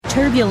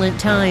Turbulent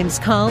times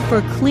call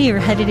for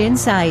clear-headed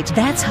insight.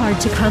 That's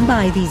hard to come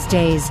by these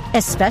days,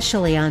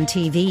 especially on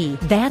TV.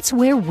 That's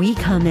where we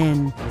come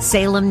in.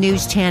 Salem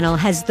News Channel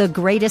has the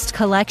greatest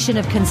collection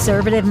of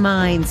conservative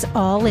minds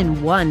all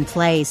in one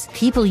place.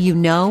 People you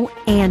know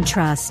and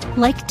trust,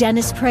 like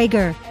Dennis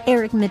Prager,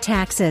 Eric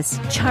Metaxas,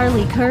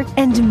 Charlie Kirk,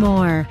 and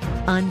more.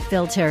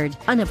 Unfiltered,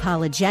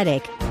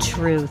 unapologetic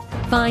truth.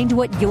 Find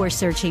what you're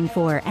searching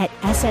for at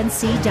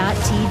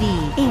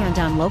snc.tv and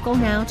on Local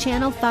Now,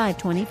 Channel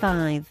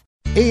 525.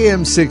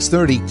 AM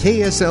 630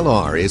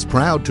 KSLR is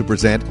proud to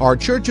present our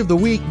Church of the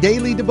Week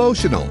daily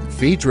devotional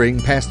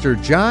featuring Pastor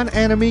John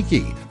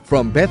Anamiki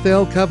from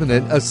Bethel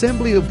Covenant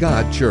Assembly of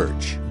God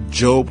Church.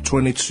 Job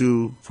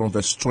 22 from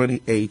verse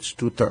 28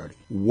 to 30.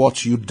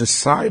 What you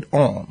decide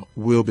on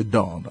will be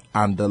done,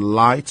 and the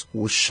light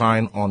will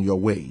shine on your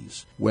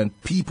ways. When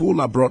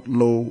people are brought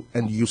low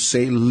and you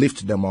say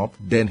lift them up,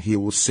 then he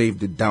will save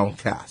the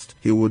downcast.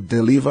 He will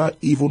deliver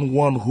even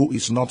one who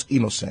is not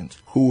innocent,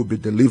 who will be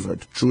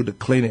delivered through the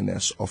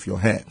cleanliness of your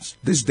hands.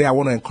 This day I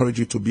want to encourage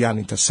you to be an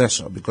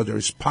intercessor, because there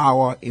is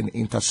power in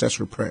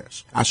intercessory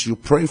prayers. As you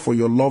pray for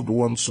your loved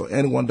ones or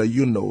anyone that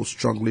you know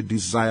strongly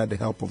desire the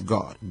help of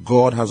God,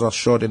 God has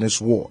assured in His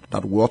word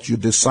that what you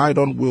decide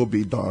on will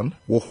be done,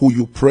 or who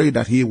you pray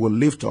that He will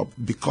lift up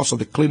because of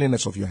the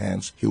cleanliness of your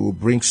hands, He will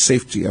bring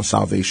safety and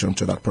salvation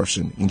to that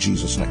person in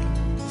Jesus' name.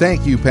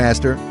 Thank you,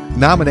 Pastor.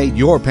 Nominate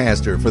your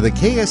pastor for the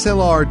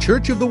KSLR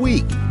Church of the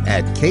Week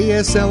at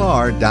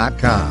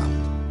kslr.com.